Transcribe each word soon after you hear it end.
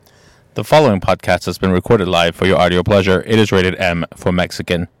The following podcast has been recorded live for your audio pleasure. It is rated M for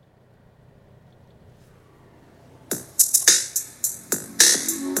Mexican.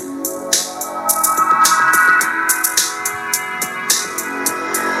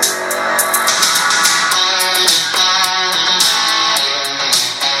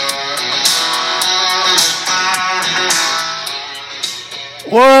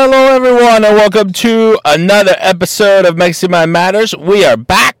 Well, hello everyone, and welcome to another episode of Mexican Matters. We are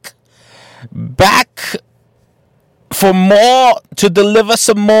back for more, to deliver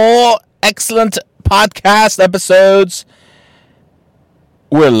some more excellent podcast episodes.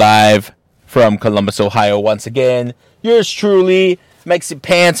 We're live from Columbus, Ohio once again. Yours truly, Mexi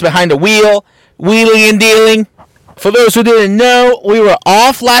Pants behind the wheel, wheeling and dealing. For those who didn't know, we were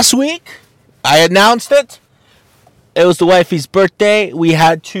off last week. I announced it. It was the wifey's birthday. We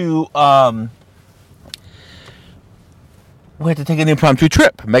had to take an impromptu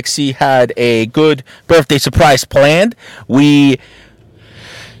trip. Mexi had a good birthday surprise planned. We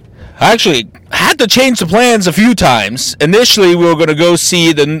actually had to change the plans a few times. Initially, we were going to go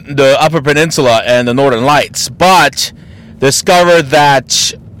see the Upper Peninsula and the Northern Lights, but discovered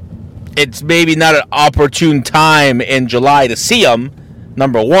that it's maybe not an opportune time in July to see them,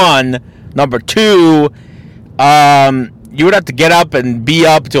 number one. Number two, you would have to get up and be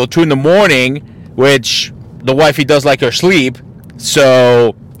up till 2 in the morning, which the wifey does like her sleep,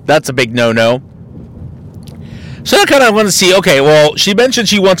 so that's a big no-no. So I kind of want to see, okay, well, she mentioned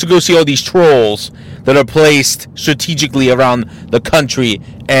she wants to go see all these trolls that are placed strategically around the country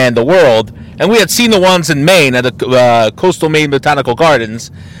and the world, and we had seen the ones in Maine at the Coastal Maine Botanical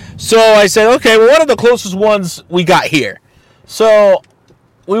Gardens. So I said, okay, well, what are the closest ones we got here? So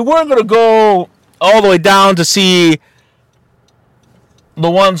we weren't going to go all the way down to see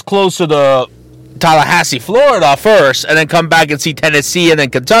the ones closer to Tallahassee, Florida first, and then come back and see Tennessee and then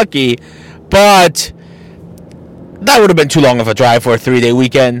Kentucky, but that would have been too long of a drive for a 3-day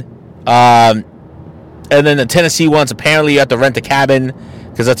weekend. And then the Tennessee ones, apparently you have to rent a cabin,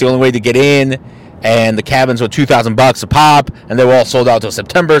 because that's the only way to get in, and the cabins were $2,000 a pop, and they were all sold out till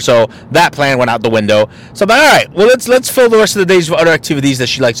September, so that plan went out the window. So I'm like, all right, well, let's fill the rest of the days with other activities that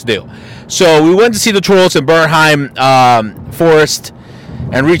she likes to do. So we went to see the trolls in Bernheim Forest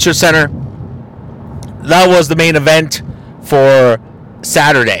and Research Center. That was the main event for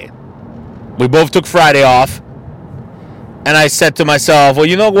Saturday. We both took Friday off, and I said to myself, well,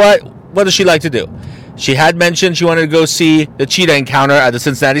 you know what? What does she like to do? She had mentioned she wanted to go see the cheetah encounter at the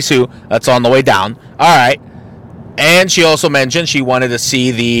Cincinnati Zoo. That's on the way down. All right. And she also mentioned she wanted to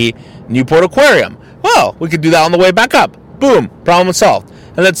see the Newport Aquarium. Well, we could do that on the way back up. Boom. Problem solved.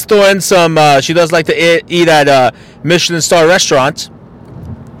 And let's throw in some, she does like to eat at Michelin star restaurants.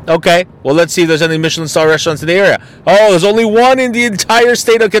 Okay. Well, let's see if there's any Michelin star restaurants in the area. Oh, there's only one in the entire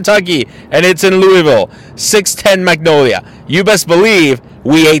state of Kentucky, and it's in Louisville. 610 Magnolia. You best believe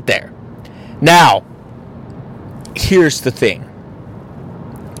we ate there. Now, here's the thing.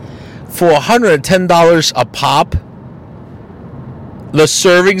 For $110 a pop, the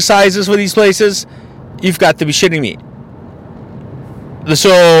serving sizes for these places, you've got to be shitting me.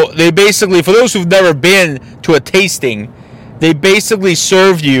 So they basically, for those who've never been to a tasting, they basically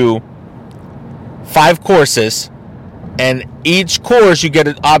serve you 5 courses, and each course you get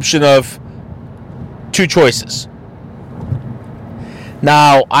an option of 2 choices.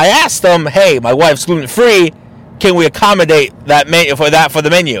 Now, I asked them, hey, my wife's gluten-free, can we accommodate that for the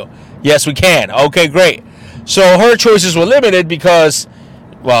menu? Yes, we can. Okay, great. So her choices were limited because,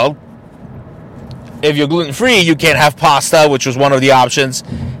 well, if you're gluten-free, you can't have pasta, which was one of the options,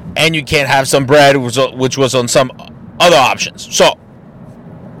 and you can't have some bread, which was on some other options. So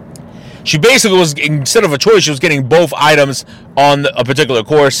she basically was, instead of a choice, she was getting both items on a particular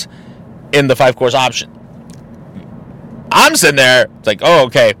course in the 5-course option. I'm sitting there, it's like, oh,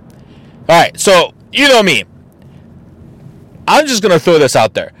 okay. All right, so you know me. I'm just going to throw this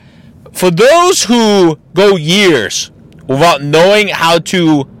out there. For those who go years without knowing how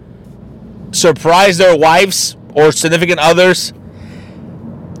to surprise their wives or significant others,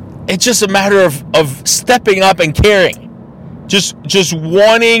 it's just a matter of stepping up and caring. Just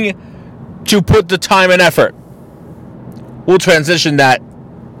wanting to put the time and effort. We'll transition that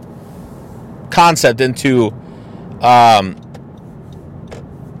concept into the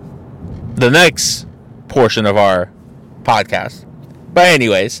next portion of our podcast. But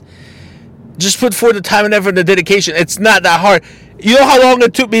anyways, just put forth the time and effort and the dedication. It's not that hard. You know how long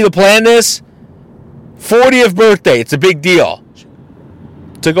it took me to plan this? 40th birthday. It's a big deal.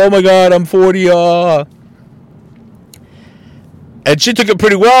 It's like, oh my God, I'm 40. And she took it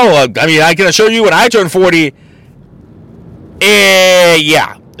pretty well. I mean, I can assure you when I turned 40,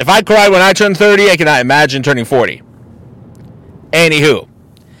 yeah, If I cried when I turned 30, I cannot imagine turning 40. Anywho.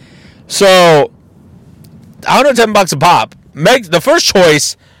 So, $110 a pop. The first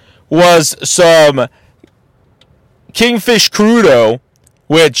choice was some Kingfish Crudo,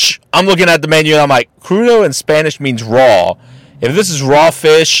 which I'm looking at the menu and I'm like, crudo in Spanish means raw. If this is raw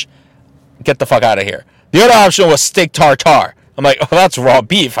fish, get the fuck out of here. The other option was steak tartare. I'm like, oh, that's raw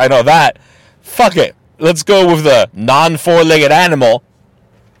beef. I know that. Fuck it. Let's go with the non-four-legged animal.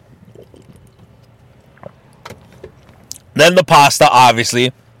 Then the pasta,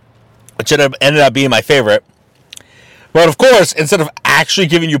 obviously, which ended up being my favorite. But of course, instead of actually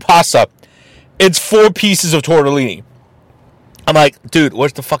giving you pasta, it's 4 pieces of tortellini. I'm like, dude,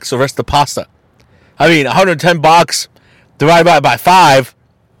 where's the fuck's the rest of the pasta? I mean, $110 divided by 5,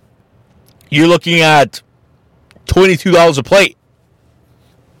 you're looking at $22 a plate.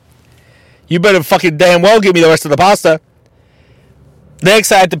 You better fucking damn well give me the rest of the pasta.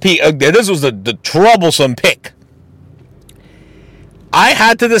 Next, I had to pick. This was the troublesome pick. I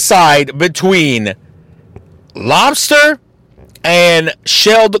had to decide between lobster and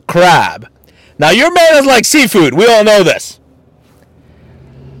shelled crab. Now, your man is like seafood. We all know this.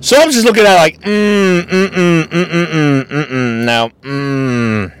 So I'm just looking at it like, no,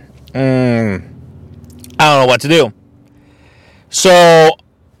 I don't know what to do. So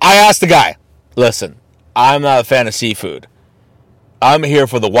I asked the guy, listen, I'm not a fan of seafood. I'm here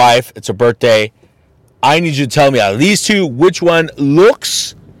for the wife. It's her birthday. I need you to tell me out of these two, which one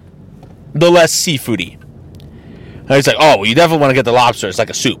looks the less seafoody. And he's like, oh, well, you definitely want to get the lobster. It's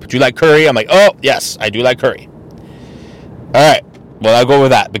like a soup. Do you like curry? I'm like, oh, yes, I do like curry. All right. Well, I'll go with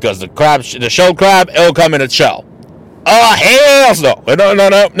that because the shelled crab, it'll come in its shell. Oh, hell no.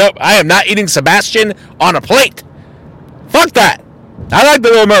 No. I am not eating Sebastian on a plate. Fuck that. I like the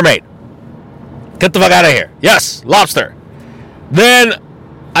Little Mermaid. Get the fuck out of here. Yes, lobster. Then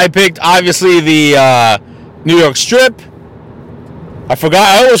I picked, obviously, the New York strip. I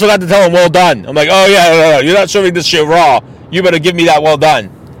almost forgot to tell him well done. I'm like, oh, yeah, no, you're not serving this shit raw. You better give me that well done.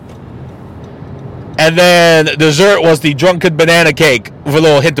 And then dessert was the drunken banana cake with a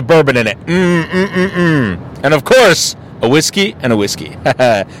little hint of bourbon in it. And of course, a whiskey and a whiskey.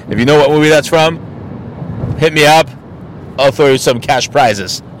 If you know what movie that's from, hit me up. I'll throw you some cash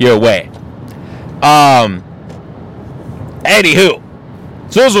prizes your way. Anywho,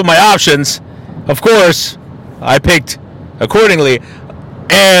 so those were my options. Of course, I picked accordingly.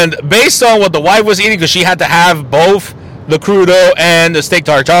 And based on what the wife was eating, because she had to have both the crudo and the steak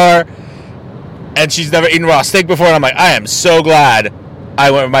tartare, and she's never eaten raw steak before, and I'm like, I am so glad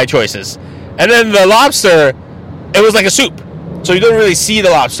I went with my choices. And then the lobster, it was like a soup, so you don't really see the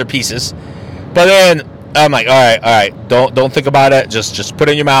lobster pieces. But then I'm like, all right, don't think about it. Just put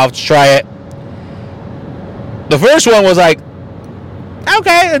it in your mouth, just try it. The first one was like,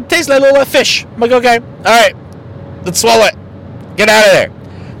 okay, it tastes like a little fish. I'm like, okay, all right, let's swallow it. Get out of there.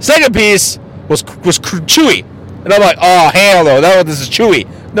 Second piece was chewy, and I'm like, oh hell no, this is chewy.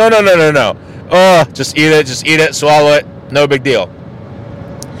 No. Oh, just eat it, swallow it, no big deal.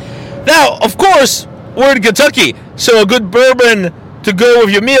 Now, of course, we're in Kentucky, so a good bourbon to go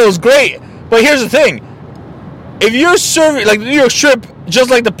with your meal is great. But here's the thing: if you're serving like the New York strip, just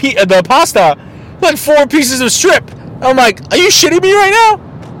like the pasta, like 4 pieces of strip, I'm like, are you shitting me right now?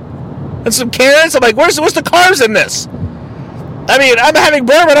 And some carrots. I'm like, what's the carbs in this? I mean, I'm having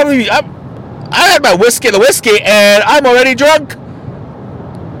bourbon. I had my whiskey, and I'm already drunk.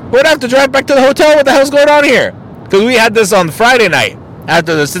 We're going to have to drive back to the hotel. What the hell's going on here? Because we had this on Friday night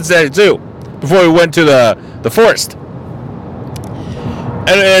after the Cincinnati Zoo, before we went to the forest.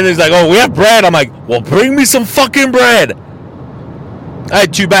 And he's like, oh, we have bread. I'm like, well, bring me some fucking bread. I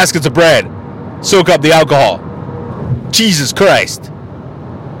had 2 baskets of bread. Soak up the alcohol. Jesus Christ.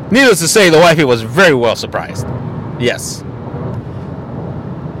 Needless to say, the wifey was very well surprised. Yes.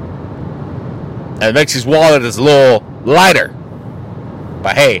 And Mexi's wallet is a little lighter.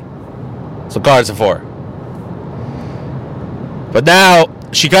 But hey, that's what cards are for. But now,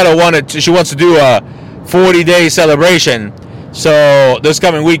 she wants to do a 40-day celebration. So this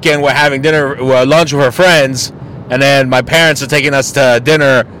coming weekend, we're having lunch with her friends. And then my parents are taking us to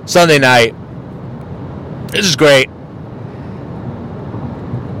dinner Sunday night. This is great.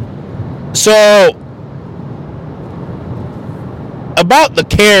 So, about the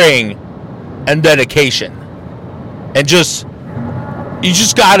caring and dedication, and you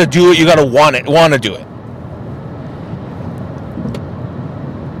just gotta do it. You gotta want to do it.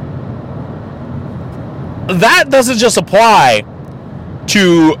 That doesn't just apply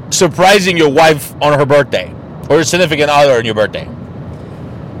to surprising your wife on her birthday or your significant other on your birthday.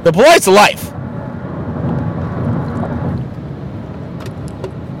 It applies to life.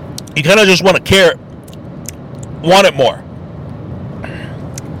 You kind of just want it more.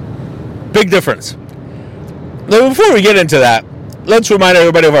 Big difference. Now, before we get into that, let's remind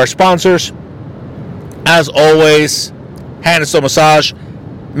everybody of our sponsors. As always, Hand and Stone Massage.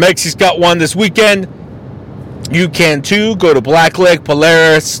 Mexi's got one this weekend. You can too. Go to Blacklick,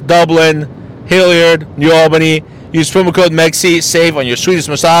 Polaris, Dublin, Hilliard, New Albany. Use promo code MEXI. Save on your sweetest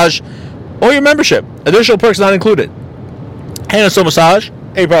massage or your membership. Additional perks not included. Hand and Stone Massage,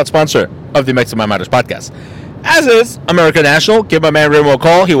 a proud sponsor of the Mexican Matters podcast. As is American National. Give my man Remo a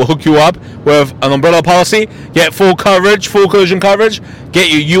call. He will hook you up with an umbrella policy. Get full coverage, full collision coverage. Get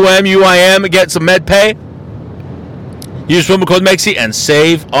your UIM, get some med pay. Use promo code MEXI and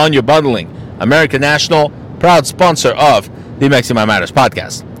save on your bundling. American National, proud sponsor of the Mexican Matters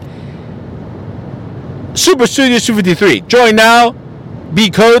podcast. Super Studios 253. Join now.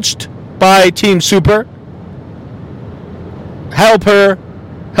 Be coached by Team Super. Help her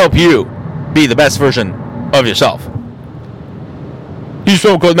help you be the best version of yourself. Use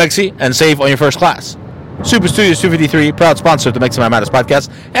promo code MEXI and save on your first class. Super Studios 253, proud sponsor of the Mexican Matters podcast,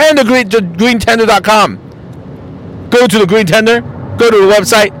 and the GreenTender.com. Go to the Green Tender, go to the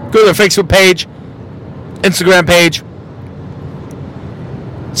website, go to the Facebook page, Instagram page.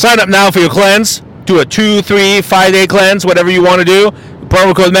 Sign up now for your cleanse. Do a 2, 3, 5-day cleanse, whatever you want to do.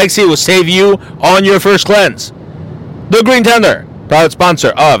 Promo code MEXI will save you on your first cleanse. The Green Tender, proud sponsor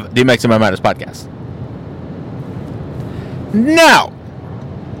of the Mexican Matters podcast. Now,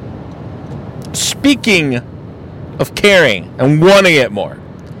 speaking of caring and wanting it more,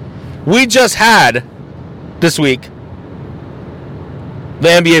 we just had this week the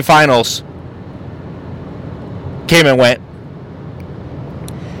NBA Finals came and went.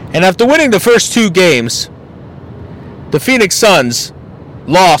 And after winning the first 2 games, the Phoenix Suns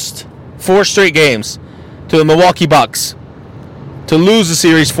lost 4 straight games to the Milwaukee Bucks to lose the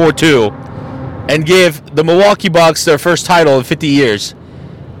series 4-2 and give the Milwaukee Bucks their first title in 50 years.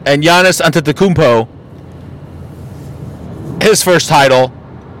 And Giannis Antetokounmpo his first title.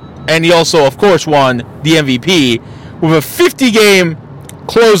 And he also, of course, won the MVP with a 50-game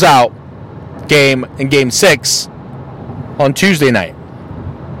closeout game in Game 6 on Tuesday night.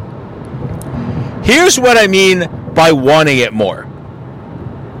 Here's what I mean by wanting it more.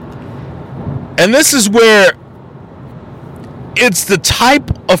 And this is where it's the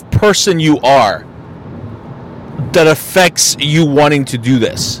type of person you are that affects you wanting to do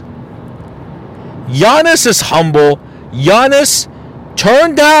this. Giannis is humble. Giannis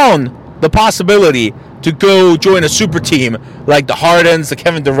turned down the possibility to go join a super team like the Hardens, the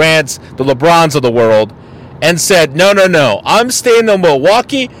Kevin Durants, the LeBrons of the world, and said, no, I'm staying in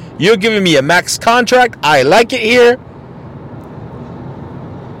Milwaukee. You're giving me a max contract. I like it here.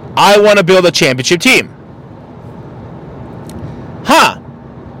 I want to build a championship team.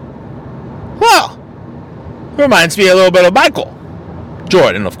 Well, reminds me a little bit of Michael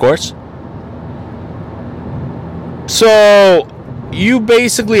Jordan, of course. So, you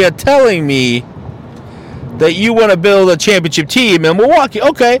basically are telling me that you want to build a championship team in Milwaukee.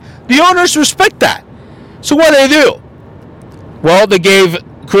 Okay, the owners respect that. So what do? Well, they gave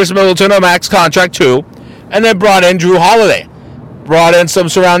Chris Middleton a max contract too, and then brought in Drew Holiday. Brought in some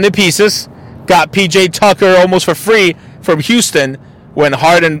surrounding pieces. Got P.J. Tucker almost for free from Houston when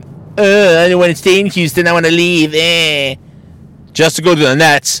Harden, I don't want to stay in Houston, I want to leave, just to go to the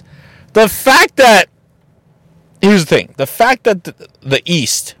Nets. The fact that, here's the thing, the fact that the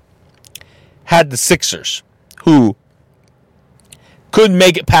East had the Sixers, who couldn't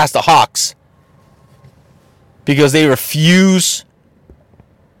make it past the Hawks because they refuse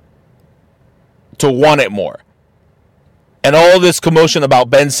to want it more. And all this commotion about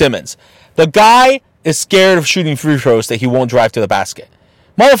Ben Simmons. The guy is scared of shooting free throws that he won't drive to the basket.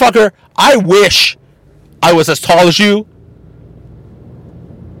 Motherfucker, I wish I was as tall as you.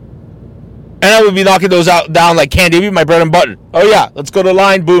 And I would be knocking those down like candy, my bread and butter. Oh yeah, let's go to the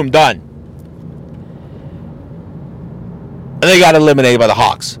line, boom, done. And they got eliminated by the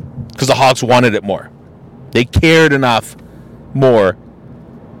Hawks because the Hawks wanted it more. They cared enough more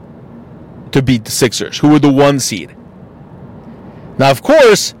to beat the Sixers, who were the 1 seed. Now, of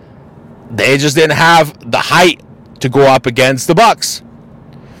course, they just didn't have the height to go up against the Bucks.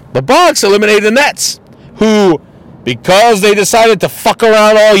 The Bucks eliminated the Nets, who, because they decided to fuck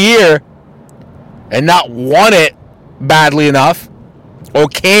around all year and not want it badly enough or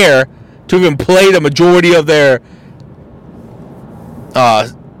care to even play the majority of their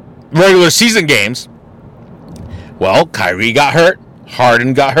regular season games. Well, Kyrie got hurt.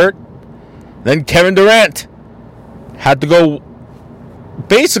 Harden got hurt. Then Kevin Durant had to go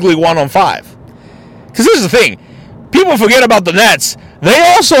basically 1-on-5. Because here's the thing. People forget about the Nets. They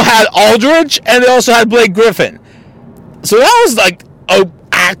also had Aldridge, and they also had Blake Griffin. So that was like a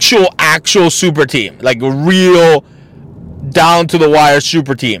actual super team. Like a real down-to-the-wire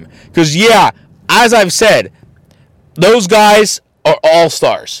super team. Because, yeah, as I've said, those guys are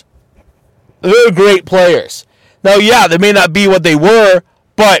all-stars. They're great players. Now, yeah, they may not be what they were,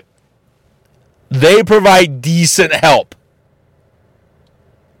 but they provide decent help.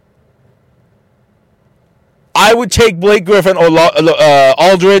 I would take Blake Griffin or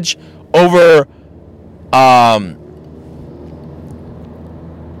Aldridge over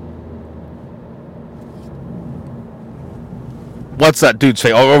what's that dude's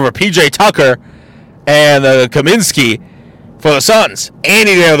name? Over PJ Tucker and Kaminsky for the Suns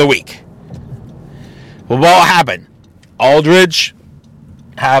any day of the week. Well, what happened? Aldridge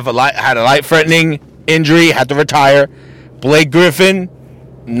had a life-threatening injury, had to retire. Blake Griffin,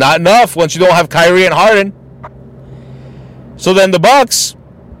 not enough once you don't have Kyrie and Harden. So then the Bucks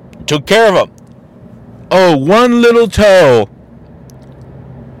took care of him. Oh, one little toe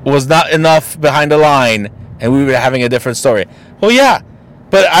was not enough behind the line, and we were having a different story. Well, yeah,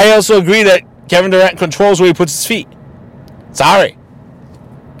 but I also agree that Kevin Durant controls where he puts his feet. Sorry.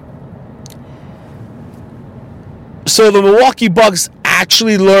 So the Milwaukee Bucks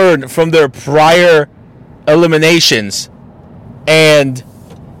actually learned from their prior eliminations and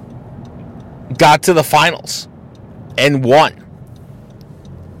got to the finals and won.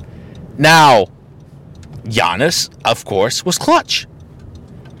 Now, Giannis, of course, was clutch.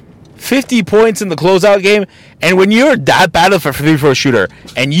 50 points in the closeout game, and when you're that bad of a free-throw shooter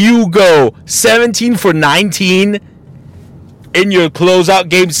and you go 17 for 19 in your closeout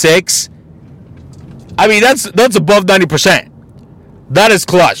game 6, I mean, that's above 90%. That is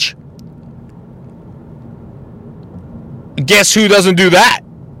clutch. Guess who doesn't do that?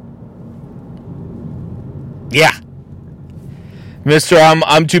 Yeah. Mr.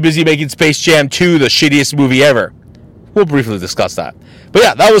 I'm too busy making Space Jam 2 the shittiest movie ever. We'll briefly discuss that. But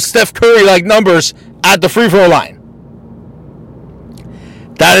yeah, that was Steph Curry-like numbers at the free throw line.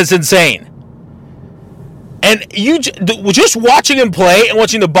 That is insane. And you just watching him play and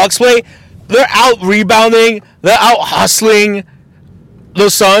watching the Bucks play, they're out rebounding, they're out hustling the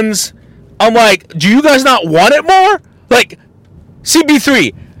Suns. I'm like, do you guys not want it more? Like,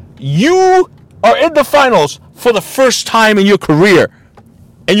 CP3, you are in the finals for the first time in your career,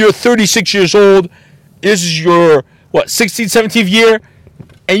 and you're 36 years old. This is your, 16th, 17th year,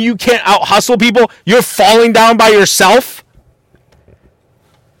 and you can't out-hustle people? You're falling down by yourself?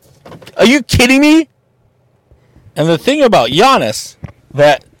 Are you kidding me? And the thing about Giannis,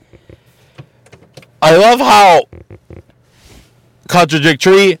 that I love how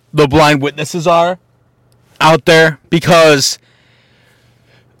contradictory the blind witnesses are out there, because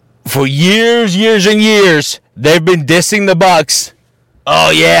for years and years, they've been dissing the Bucks.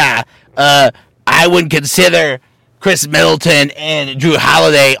 Oh, yeah, I wouldn't consider Chris Middleton and Drew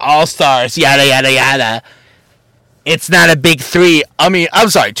Holiday all-stars, yada, yada, yada. It's not a big three. I mean, I'm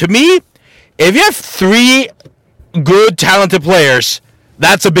sorry. To me, if you have 3 good, talented players,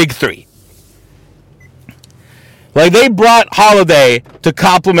 that's a big 3. Like, they brought Holiday to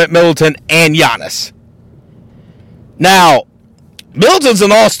complement Middleton and Giannis. Now, Middleton's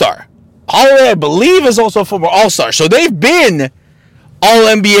an all-star. Holiday, I believe, is also a former all-star. So they've been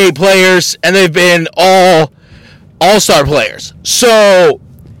all-NBA players, and they've been all-star players. So,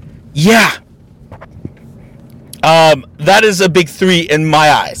 yeah. That is a big 3 in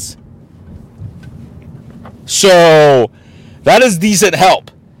my eyes. So, that is decent help.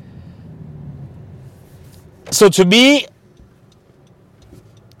 So, to me,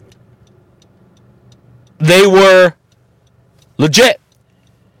 they were legit.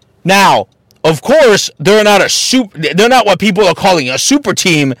 Now, of course, they're not what people are calling a super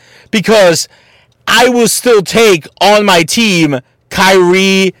team, because I will still take on my team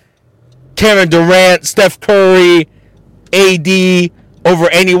Kyrie, Kevin Durant, Steph Curry, AD over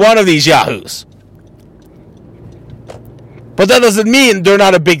any one of these yahoos. But that doesn't mean they're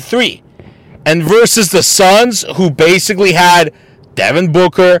not a big 3. And versus the Suns, who basically had Devin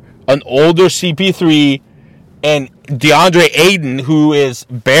Booker, an older CP3, and DeAndre Ayton, who is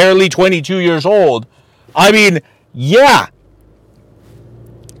barely 22 years old. I mean, yeah.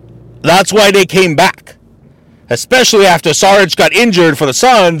 That's why they came back. Especially after Saric got injured for the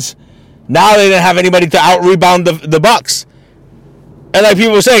Suns. Now they didn't have anybody to out-rebound the Bucks. And like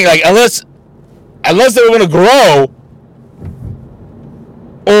people were saying, like, unless they were going to grow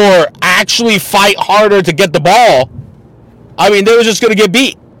or actually fight harder to get the ball, I mean, they were just going to get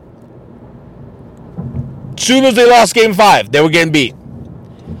beat. As soon as they lost Game 5, they were getting beat.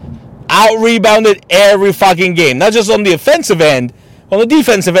 Out-rebounded every fucking game. Not just on the offensive end, on the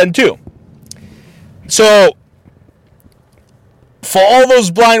defensive end too. So, for all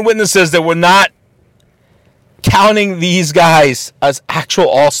those blind witnesses that were not counting these guys as actual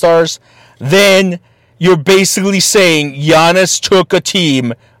all-stars, then you're basically saying Giannis took a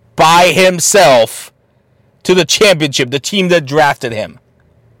team by himself to the championship, the team that drafted him.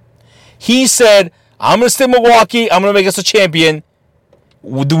 He said, I'm going to stay in Milwaukee, I'm going to make us a champion.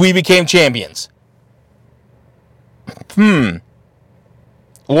 We became champions. Won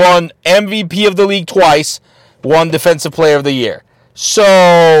MVP of the league twice, won Defensive Player of the Year.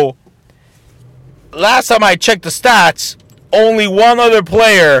 So, last time I checked the stats, only one other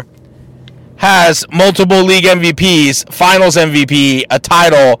player has multiple league MVPs, finals MVP, a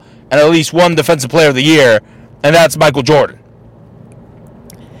title, and at least one Defensive Player of the Year, and that's Michael Jordan.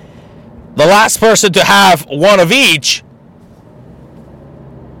 The last person to have one of each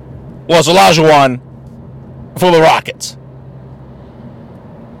was Olajuwon for the Rockets.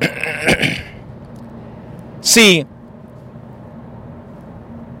 See,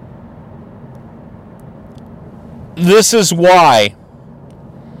 this is why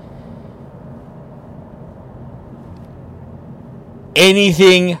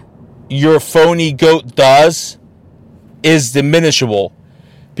anything your phony goat does is diminishable,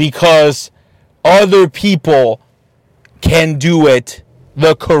 because other people can do it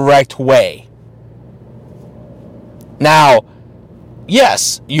the correct way. Now,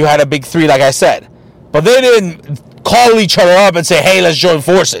 yes, you had a big three, like I said, but they didn't call each other up and say, hey, let's join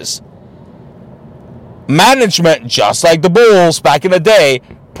forces. Management, just like the Bulls back in the day,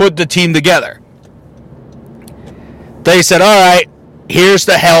 put the team together. They said, all right, here's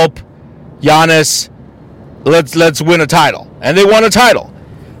the help, Giannis, let's win a title. And they won a title.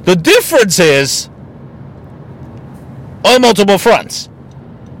 The difference is on multiple fronts.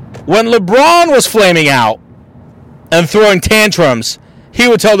 When LeBron was flaming out and throwing tantrums, he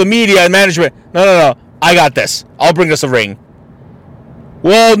would tell the media and management, no, I got this. I'll bring us a ring.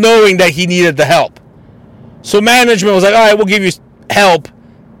 Well, knowing that he needed the help. So management was like, all right, we'll give you help,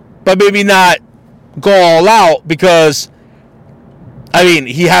 but maybe not go all out, because, I mean,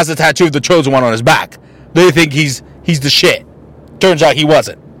 he has the tattoo of the chosen one on his back. They think he's the shit. Turns out he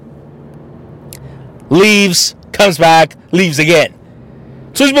wasn't. Leaves, comes back, leaves again.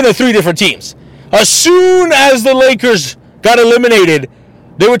 So he's been to 3 different teams. As soon as the Lakers got eliminated,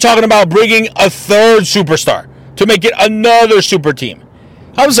 they were talking about bringing a 3rd superstar to make it another super team.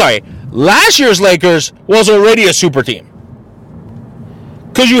 I'm sorry, last year's Lakers was already a super team,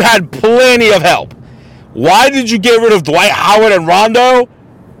 because you had plenty of help. Why did you get rid of Dwight Howard and Rondo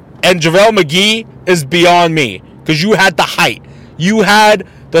and JaVale McGee is beyond me, because you had the height. You had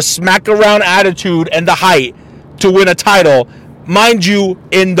the smack-around attitude and the height to win a title, mind you,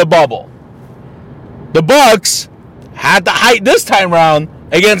 in the bubble. The Bucks had the height this time around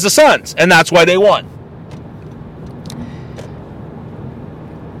against the Suns, and that's why they won.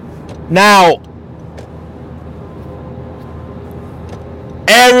 Now,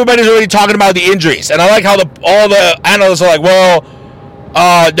 everybody's already talking about the injuries, and I like how all the analysts are like, well,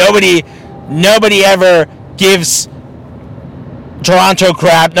 nobody ever gives Toronto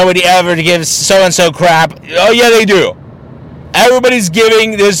crap. Nobody ever gives so-and-so crap. Oh, yeah, they do. Everybody's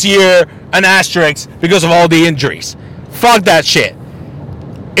giving this year an asterisk because of all the injuries. Fuck that shit.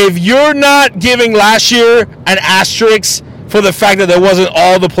 If you're not giving last year an asterisk for the fact that there wasn't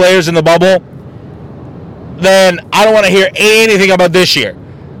all the players in the bubble, then I don't want to hear anything about this year.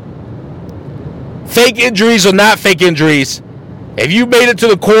 Fake injuries or not fake injuries, if you made it to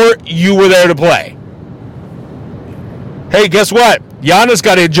the court, you were there to play. Hey, guess what? Giannis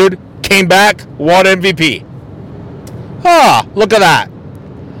got injured, came back, won MVP. Ah, look at that.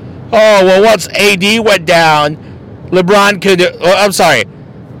 Oh, well, once AD went down, LeBron could...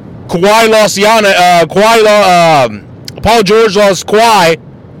 Kawhi lost Giannis. Paul George lost Kawhi.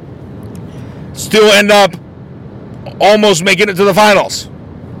 Still end up almost making it to the finals.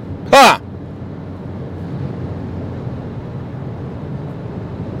 Huh.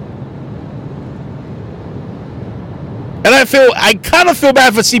 And I kind of feel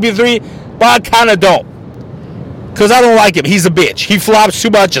bad for CP3, but I kind of don't. Because I don't like him. He's a bitch. He flops too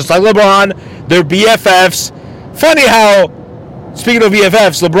much, just like LeBron. They're BFFs. Funny how, speaking of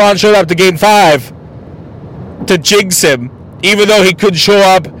BFFs, LeBron showed up to Game 5 to jinx him, even though he couldn't show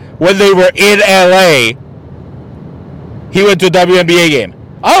up when they were in LA. He went to a WNBA game.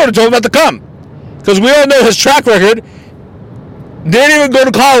 I would have told him not to come. Because we all know his track record. Didn't even go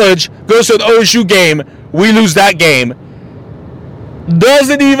to college. Goes to an OSU game. We lose that game.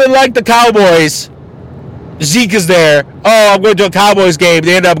 Doesn't even like the Cowboys. Zeke is there. Oh, I'm going to a Cowboys game.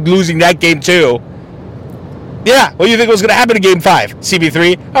 They end up losing that game too. Yeah, what do you think was going to happen in Game 5,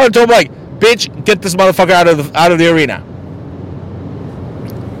 CP3? I would have told him, like, bitch, get this motherfucker out of the arena.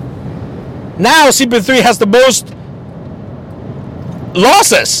 Now, CP3 has the most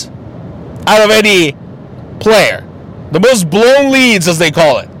losses out of any player. The most blown leads, as they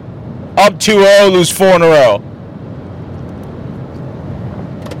call it. Up 2-0, lose 4 in a row.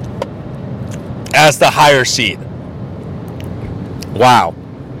 As the higher seed. Wow.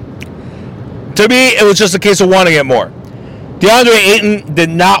 To me, it was just a case of wanting it more. DeAndre Ayton did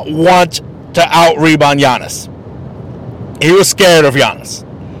not want to out-rebound Giannis. He was scared of Giannis.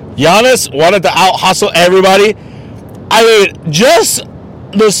 Giannis wanted to out-hustle everybody. I mean, just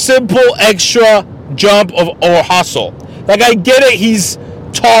the simple extra jump or hustle. Like, I get it, he's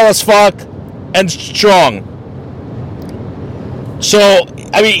tall as fuck and strong. So,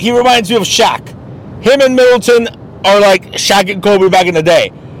 I mean, he reminds me of Shaq. Him and Middleton are like Shaq and Kobe back in the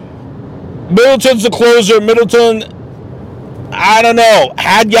day. Middleton's the closer. Middleton, I don't know.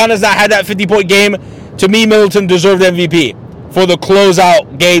 Had Giannis not had that 50-point game, to me, Middleton deserved MVP for the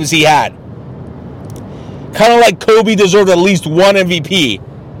closeout games he had. Kind of like Kobe deserved at least one MVP,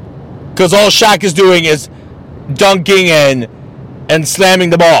 because all Shaq is doing is dunking and slamming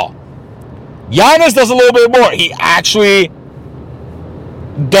the ball. Giannis does a little bit more. He actually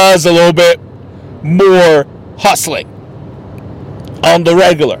does a little bit more hustling on the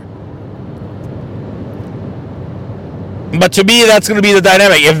regular. But to me, that's going to be the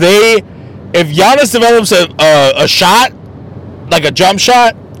dynamic. If Giannis develops a shot, like a jump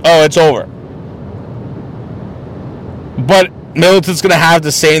shot, oh, it's over. But Middleton's going to have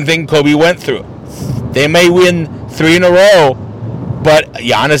the same thing Kobe went through. They may win 3 in a row, but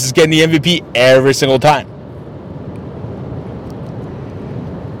Giannis is getting the MVP every single time.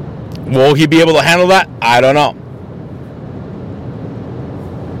 Will he be able to handle that? I don't know.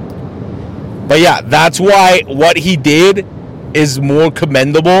 But yeah, that's why what he did is more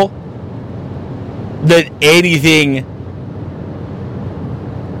commendable than anything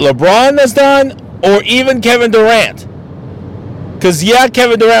LeBron has done or even Kevin Durant. Because yeah,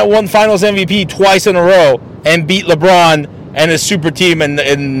 Kevin Durant won Finals MVP twice in a row and beat LeBron and his super team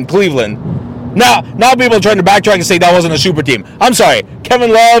in Cleveland. Now people are trying to backtrack and say that wasn't a super team. I'm sorry.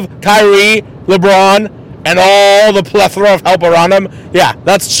 Kevin Love, Kyrie, LeBron, and all the plethora of help around him, yeah,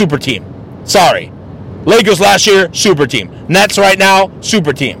 that's super team. Sorry. Lakers last year, super team. Nets right now,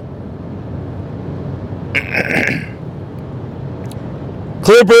 super team.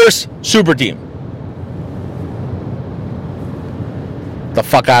 Clippers, super team. The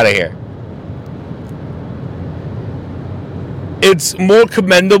fuck out of here. It's more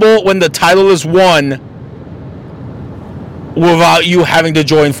commendable when the title is won without you having to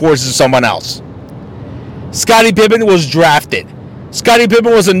join forces with someone else. Scottie Pippen was drafted. Scottie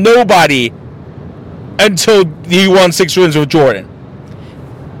Pippen was a nobody until he won 6 rings with Jordan.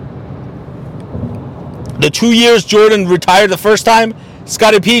 The 2 years Jordan retired the first time,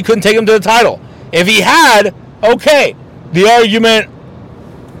 Scottie P couldn't take him to the title. If he had, okay, the argument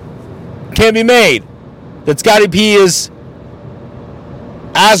can be made that Scottie P is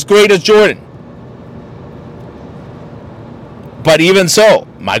as great as Jordan. But even so,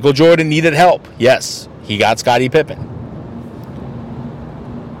 Michael Jordan needed help. Yes, he got Scottie Pippen.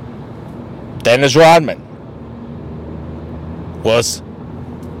 Dennis Rodman was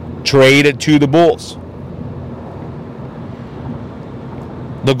traded to the Bulls.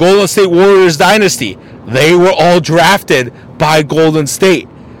 The Golden State Warriors dynasty, they were all drafted by Golden State,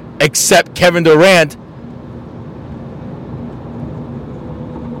 except Kevin Durant.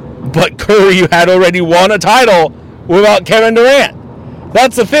 But Curry had already won a title without Kevin Durant.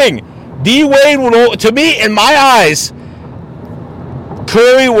 That's the thing. D-Wade would, to me, in my eyes,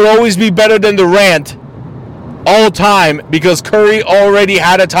 Curry would always be better than Durant all time because Curry already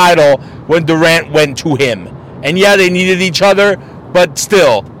had a title when Durant went to him. And yeah, they needed each other, but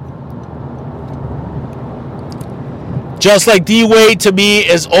still. Just like D-Wade, to me,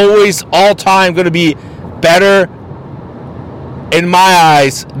 is always all time going to be better in my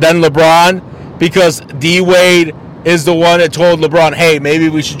eyes than LeBron, because D-Wade is the one that told LeBron, hey, maybe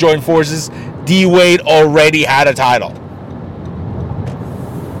we should join forces. D-Wade already had a title.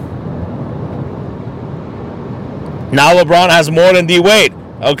 Now LeBron has more than D-Wade.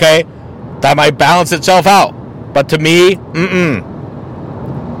 Okay, that might balance itself out. But to me,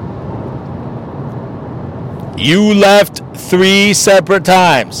 You left 3 separate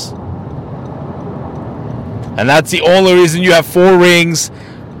times. And that's the only reason you have 4 rings,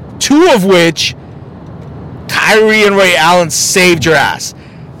 2 of which Kyrie and Ray Allen saved your ass.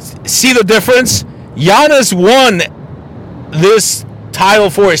 See the difference? Giannis won this title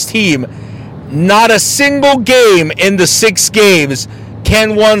for his team. Not a single game in the 6 games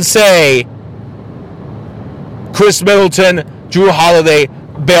can one say Chris Middleton, Jrue Holiday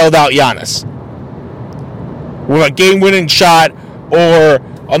bailed out Giannis with a game-winning shot or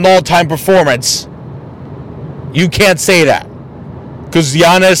an all-time performance. You can't say that because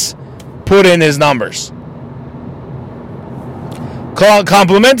Giannis put in his numbers.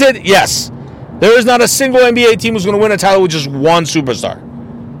 Complimented? Yes. There is not a single NBA team who's going to win a title with just one superstar.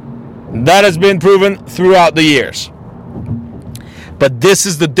 That has been proven throughout the years. But this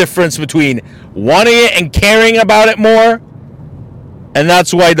is the difference between wanting it and caring about it more. And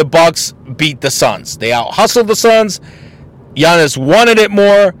that's why the Bucks beat the Suns. They out-hustled the Suns. Giannis wanted it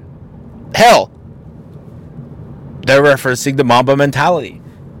more. Hell, they're referencing the Mamba mentality.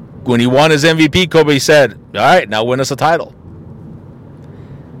 When he won his MVP, Kobe said, all right, now win us a title.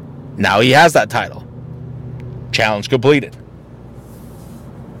 Now he has that title. Challenge completed.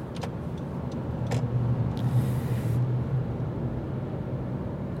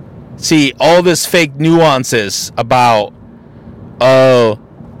 See, all this fake nuances about, oh,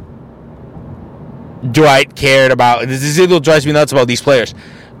 Dwight cared about, this is what drives me nuts about these players.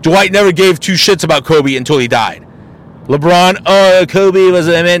 Dwight never gave 2 shits about Kobe until he died. LeBron, oh, Kobe was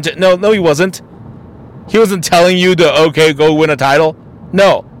a mentor. No, he wasn't. He wasn't telling you to, okay, go win a title.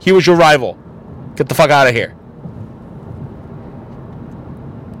 No, he was your rival. Get the fuck out of here.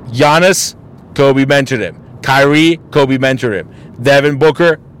 Giannis, Kobe mentored him. Kyrie, Kobe mentored him. Devin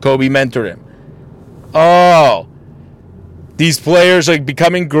Booker, Kobe mentored him. Oh, these players are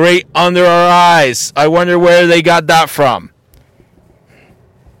becoming great under our eyes. I wonder where they got that from.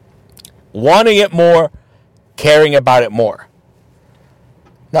 Wanting it more, caring about it more.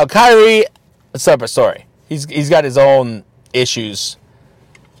 Now, Kyrie, a separate story. He's got his own issues,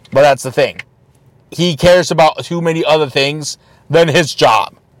 but that's the thing. He cares about too many other things than his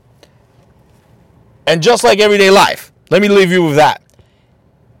job. And just like everyday life, let me leave you with that.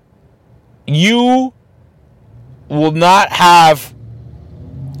 You will not have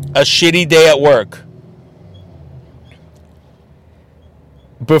a shitty day at work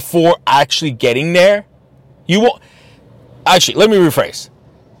before actually getting there. You won't. Actually, let me rephrase.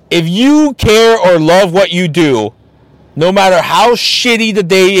 If you care or love what you do, no matter how shitty the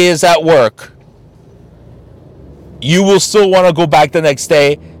day is at work, you will still want to go back the next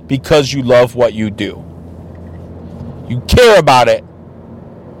day because you love what you do. You care about it.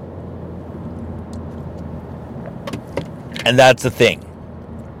 And that's the thing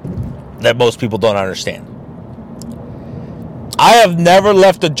that most people don't understand. I have never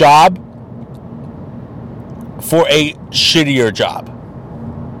left a job for a shittier job.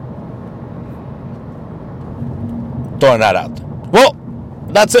 Throwing that out. Well,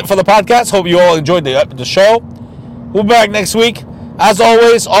 that's it for the podcast. Hope you all enjoyed the show. We'll be back next week. As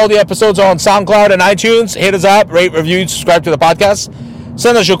always, all the episodes are on SoundCloud and iTunes. Hit us up, rate, review, subscribe to the podcast.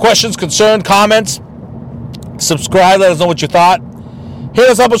 Send us your questions, concerns, comments. Subscribe, let us know what you thought. Hit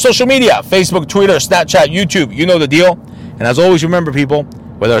us up on social media, Facebook, Twitter, Snapchat, YouTube. You know the deal. And as always, remember, people,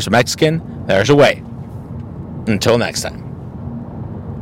 where there's a Mexican, there's a way. Until next time.